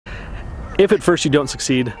If at first you don't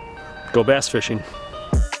succeed, go bass fishing.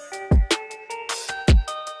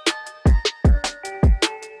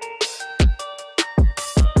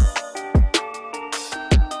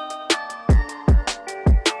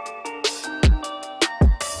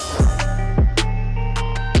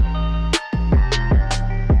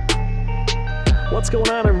 What's going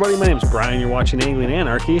on, everybody? My name is Brian, you're watching Angling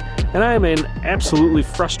Anarchy, and I am an absolutely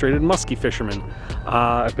frustrated musky fisherman.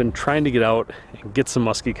 I've been trying to get out and get some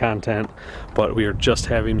musky content, but we are just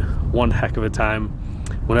having one heck of a time.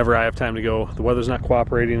 Whenever I have time to go, the weather's not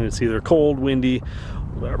cooperating. It's either cold, windy,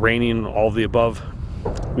 raining, all of the above.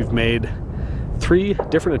 We've made 3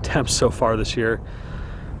 different attempts so far this year.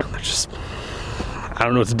 They're just, I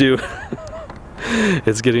don't know what to do.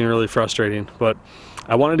 It's getting really frustrating, but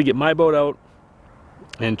I wanted to get my boat out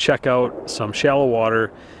and check out some shallow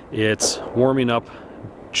water. It's warming up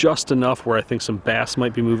just enough where I think some bass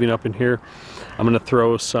might be moving up in here. I'm gonna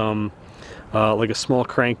throw some like a small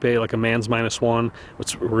crankbait, like a man's -1.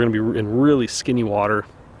 We're gonna be in really skinny water.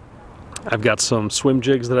 I've got some swim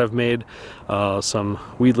jigs that I've made, some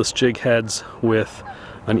weedless jig heads with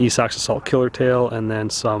an East Oxus salt killer tail, and then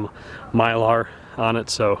some mylar on it,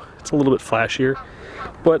 so it's a little bit flashier.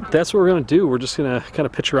 But that's what we're gonna do. We're just gonna kind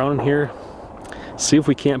of pitch around in here, see if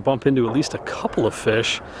we can't bump into at least a couple of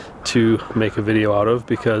fish to make a video out of,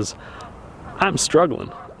 because I'm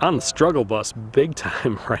struggling on the struggle bus big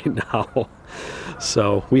time right now.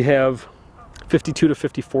 So we have 52 to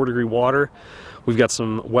 54 degree water. We've got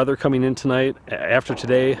some weather coming in tonight. After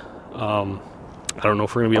today, I don't know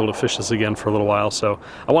if we're gonna be able to fish this again for a little while, so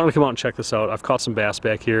I wanted to come out and check this out. I've caught some bass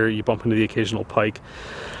back here. You bump into the occasional pike.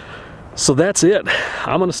 So that's it.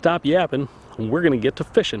 I'm gonna stop yapping and we're gonna get to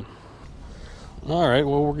fishing. All right,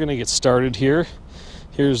 well, we're gonna get started here.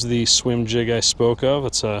 Here's the swim jig I spoke of.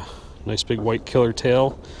 It's a nice big white killer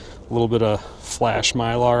tail, a little bit of flash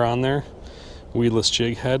mylar on there, weedless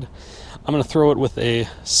jig head. I'm gonna throw it with a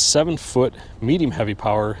 7-foot medium heavy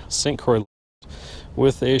power St. Croix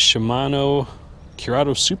with a Shimano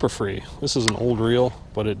Curado Super Free. This is an old reel,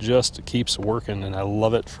 but it just keeps working, and I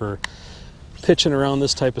love it for pitching around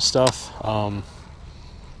this type of stuff.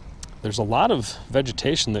 There's a lot of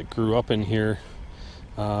vegetation that grew up in here.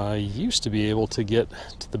 Used to be able to get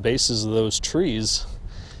to the bases of those trees,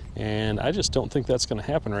 and I just don't think that's going to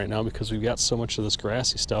happen right now because we've got so much of this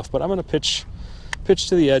grassy stuff. But I'm going to pitch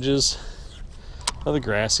to the edges of the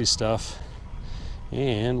grassy stuff,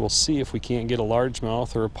 and we'll see if we can't get a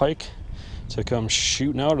largemouth or a pike to come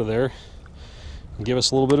shooting out of there and give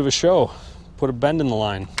us a little bit of a show. Put a bend in the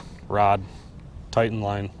line, rod, tighten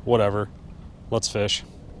line, whatever. Let's fish.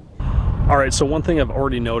 All right, so one thing I've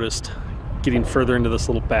already noticed getting further into this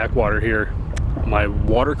little backwater here, my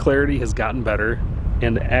water clarity has gotten better,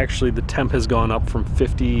 and actually the temp has gone up from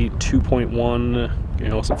 52.1,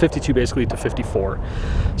 so 52 basically to 54.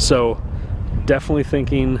 So definitely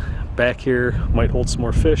thinking back here might hold some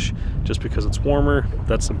more fish just because it's warmer.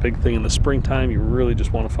 That's a big thing in the springtime. You really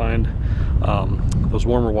just want to find those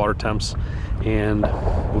warmer water temps, and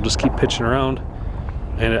we'll just keep pitching around.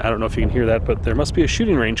 And I don't know if you can hear that, but there must be a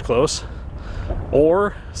shooting range close,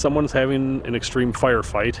 or someone's having an extreme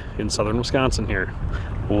firefight in southern Wisconsin here.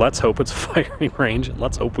 Let's hope it's a firing range, and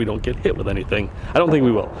let's hope we don't get hit with anything. I don't think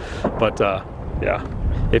we will, but yeah.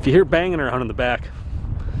 If you hear banging around in the back,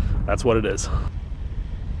 that's what it is.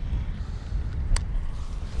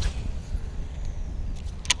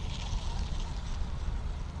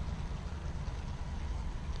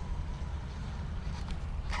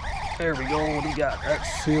 There we go. What do you got? That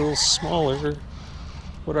feels smaller.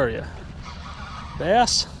 What are you?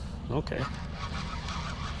 Bass? Okay.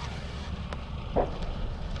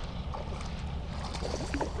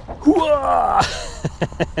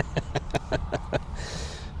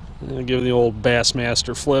 I'll give the old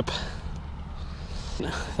Bassmaster flip.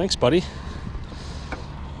 Thanks, buddy.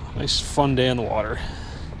 Nice fun day in the water.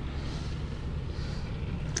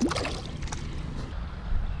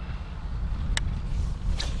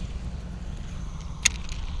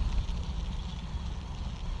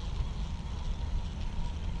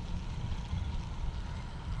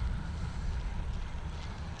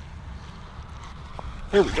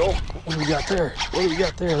 There we go. What do we got there? What do we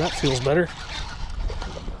got there? That feels better.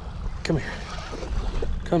 Come here.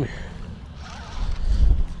 Come here.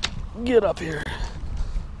 Get up here.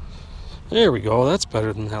 There we go. That's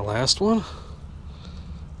better than that last one.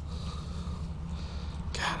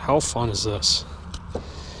 God, how fun is this?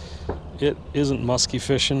 It isn't musky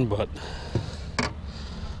fishing, but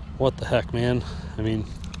what the heck, man? I mean,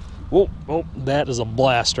 whoa, oh, that is a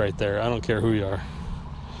blast right there. I don't care who you are.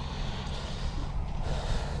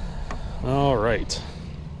 All right.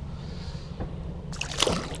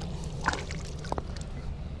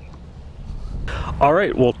 All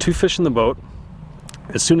right, well, 2 fish in the boat.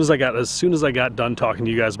 As soon as I got done talking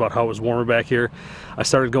to you guys about how it was warmer back here, I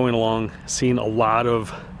started going along, seeing a lot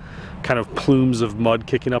of kind of plumes of mud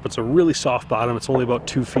kicking up. It's a really soft bottom. It's only about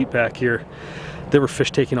 2 feet back here. There were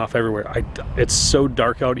fish taking off everywhere. It's so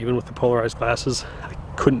dark out, even with the polarized glasses. I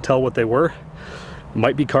couldn't tell what they were.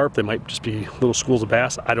 Might be carp, they might just be little schools of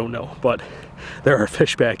bass, I don't know. But there are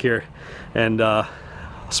fish back here. And a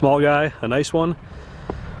small guy, a nice one.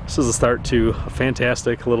 This is the start to a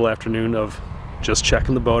fantastic little afternoon of just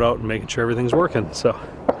checking the boat out and making sure everything's working. So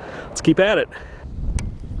let's keep at it.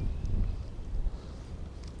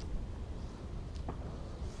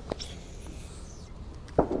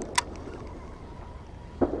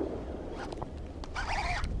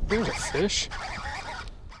 There's a fish.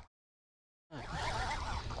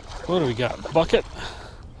 What do we got? Bucket?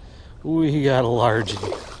 We got a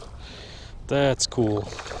largie. That's cool.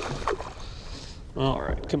 All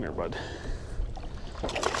right, come here, bud.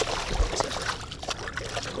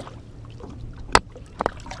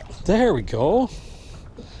 There we go.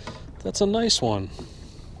 That's a nice one.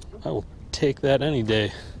 I will take that any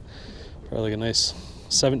day. Probably like a nice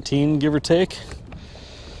 17, give or take.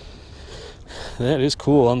 That is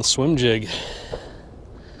cool on the swim jig.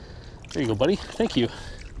 There you go, buddy. Thank you.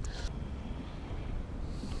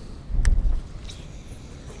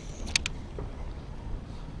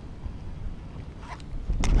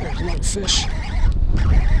 There's another fish.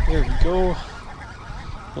 There we go.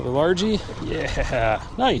 Another largie. Yeah,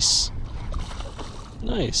 nice.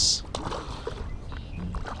 Nice.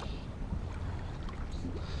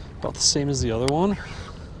 About the same as the other one.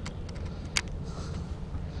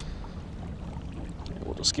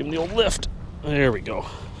 We'll just give him the old lift. There we go.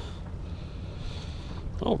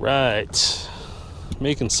 All right.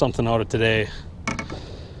 Making something out of today.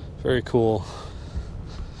 Very cool.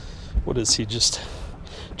 What is he? Just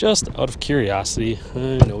out of curiosity.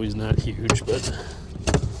 I know he's not huge, but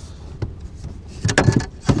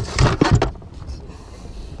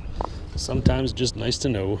sometimes just nice to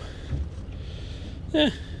know.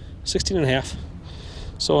 16 and a half.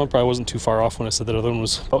 So I probably wasn't too far off when I said that other one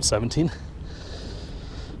was about 17.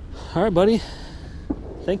 All right, buddy.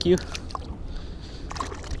 Thank you.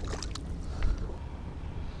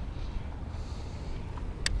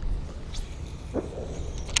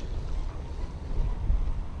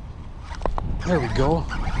 There we go.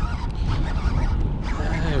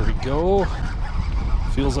 There we go.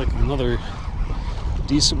 Feels like another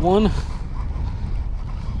decent one.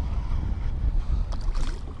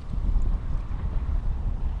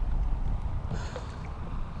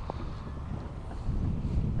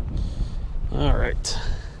 All right.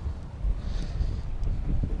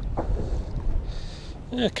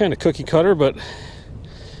 Yeah, kind of cookie cutter, but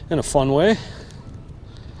in a fun way.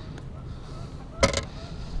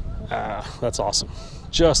 That's awesome.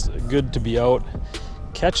 Just good to be out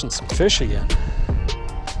catching some fish again.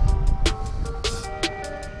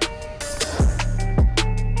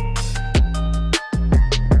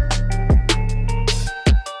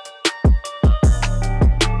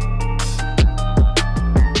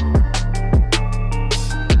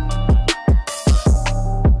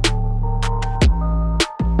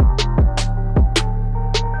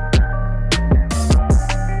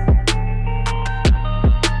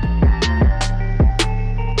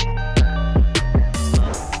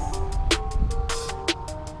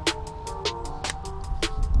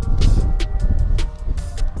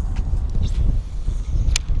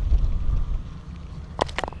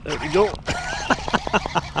 There we go.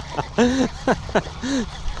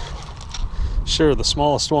 Sure, the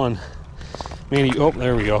smallest one. Man, oh,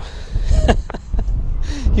 there we go.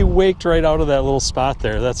 He waked right out of that little spot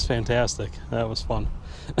there. That's fantastic. That was fun.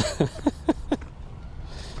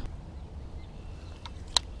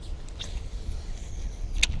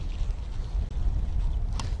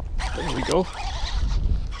 There we go.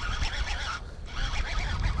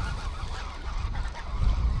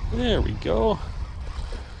 There we go.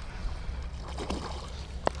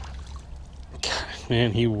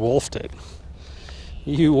 Man, he wolfed it.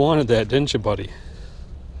 You wanted that, didn't you, buddy?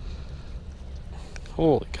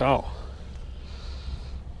 Holy cow.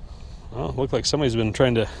 Well, it looked like somebody's been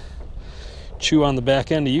trying to chew on the back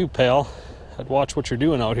end of you, pal. I'd watch what you're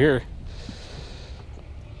doing out here.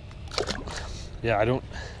 Yeah, I don't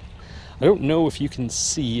know if you can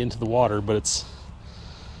see into the water, but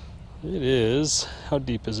it is. How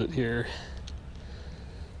deep is it here?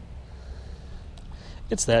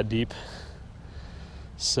 It's that deep.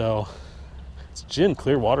 So it's gin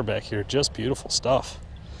clear water back here, just beautiful stuff.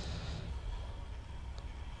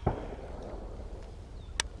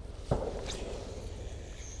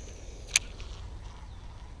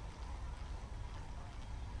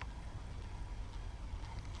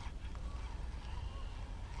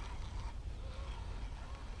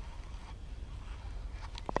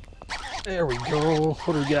 There we go.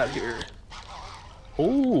 What do we got here?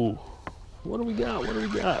 Oh, what do we got? What do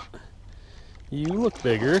we got? You look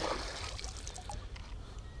bigger.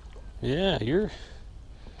 Yeah, you're...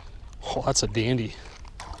 Oh, that's a dandy.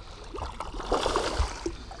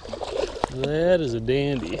 That is a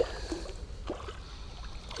dandy.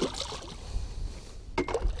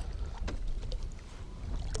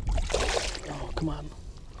 Oh, come on.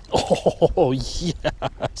 Oh,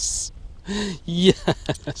 yes.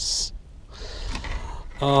 Yes.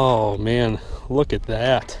 Oh, man. Look at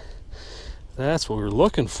that. That's what we were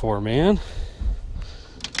looking for, man.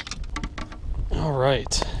 All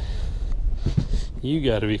right. You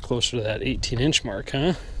got to be closer to that 18-inch mark,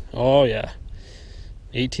 huh? Oh, yeah.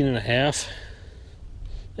 18 and a half.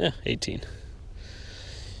 Yeah, 18.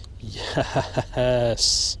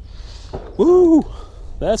 Yes. Woo!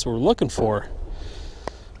 That's what we're looking for.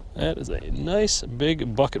 That is a nice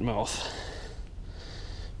big bucket mouth.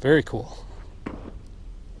 Very cool.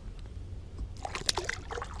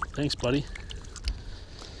 Thanks, buddy.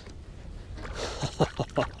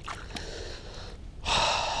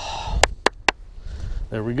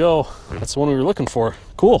 There we go. That's the one we were looking for.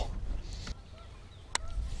 Cool.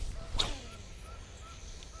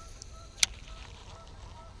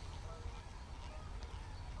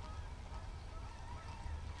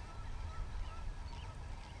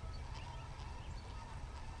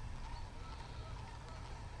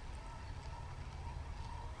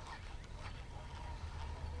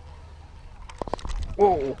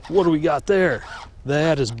 Whoa, what do we got there?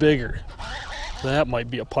 That is bigger. That might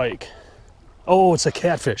be a pike. Oh, it's a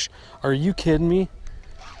catfish. Are you kidding me?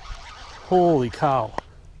 Holy cow.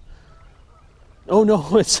 Oh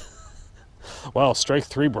no, it's... Wow, strike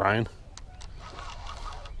 3, Brian.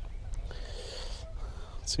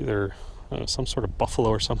 It's either some sort of buffalo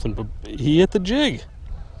or something, but he hit the jig.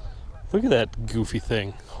 Look at that goofy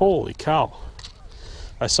thing. Holy cow.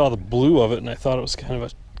 I saw the blue of it and I thought it was kind of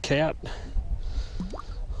a cat.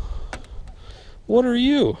 What are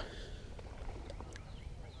you?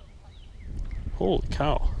 Holy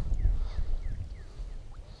cow.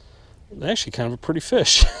 Actually kind of a pretty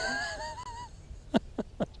fish.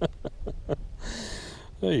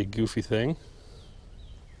 Oh, you goofy thing.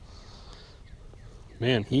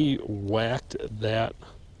 Man, he whacked that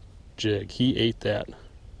jig. He ate that.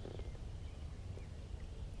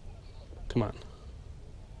 Come on.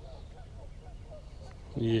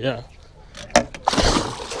 Yeah.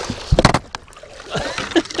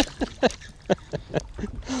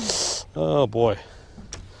 Oh boy,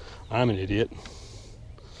 I'm an idiot.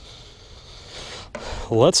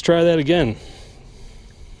 Let's try that again.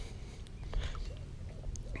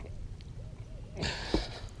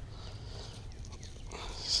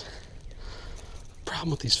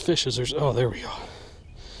 Problem with these fish is there's, oh, there we go.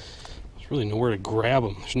 There's really nowhere to grab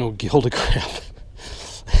them. There's no gill to grab.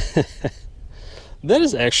 That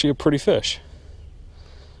is actually a pretty fish.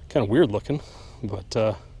 Kind of weird looking,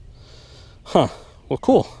 but huh, well,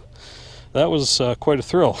 cool. That was quite a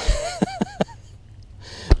thrill.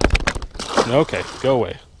 Okay, go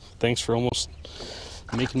away. Thanks for almost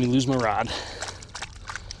making me lose my rod.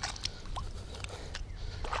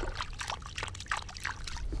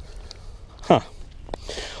 Huh.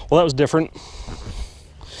 Well, that was different.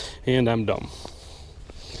 And I'm dumb.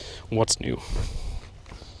 What's new?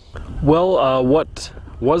 Well, what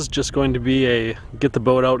was just going to be a get the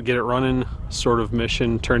boat out, get it running sort of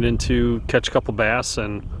mission turned into catch a couple bass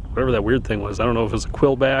and whatever that weird thing was. I don't know if it was a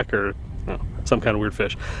quillback or some kind of weird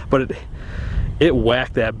fish, but it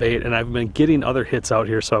whacked that bait, and I've been getting other hits out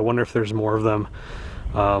here, so I wonder if there's more of them.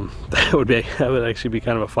 That would actually be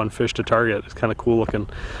kind of a fun fish to target. It's kind of cool looking,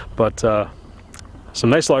 but some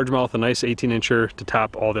nice largemouth, a nice 18-incher to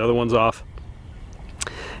top all the other ones off,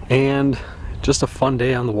 and just a fun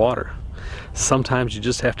day on the water. Sometimes you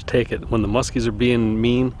just have to take it. When the muskies are being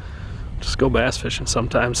mean, just go bass fishing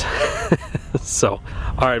sometimes. So,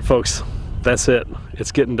 all right, folks, that's it.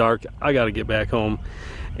 It's getting dark. I got to get back home,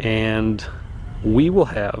 and we will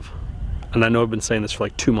have, and I know I've been saying this for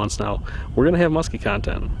like 2 months now, we're going to have musky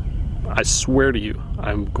content. I swear to you,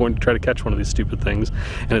 I'm going to try to catch one of these stupid things,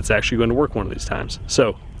 and it's actually going to work one of these times.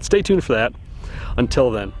 So, stay tuned for that.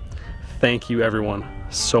 Until then, thank you everyone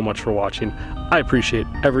so much for watching. I appreciate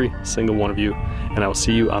every single one of you, and I will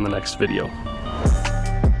see you on the next video.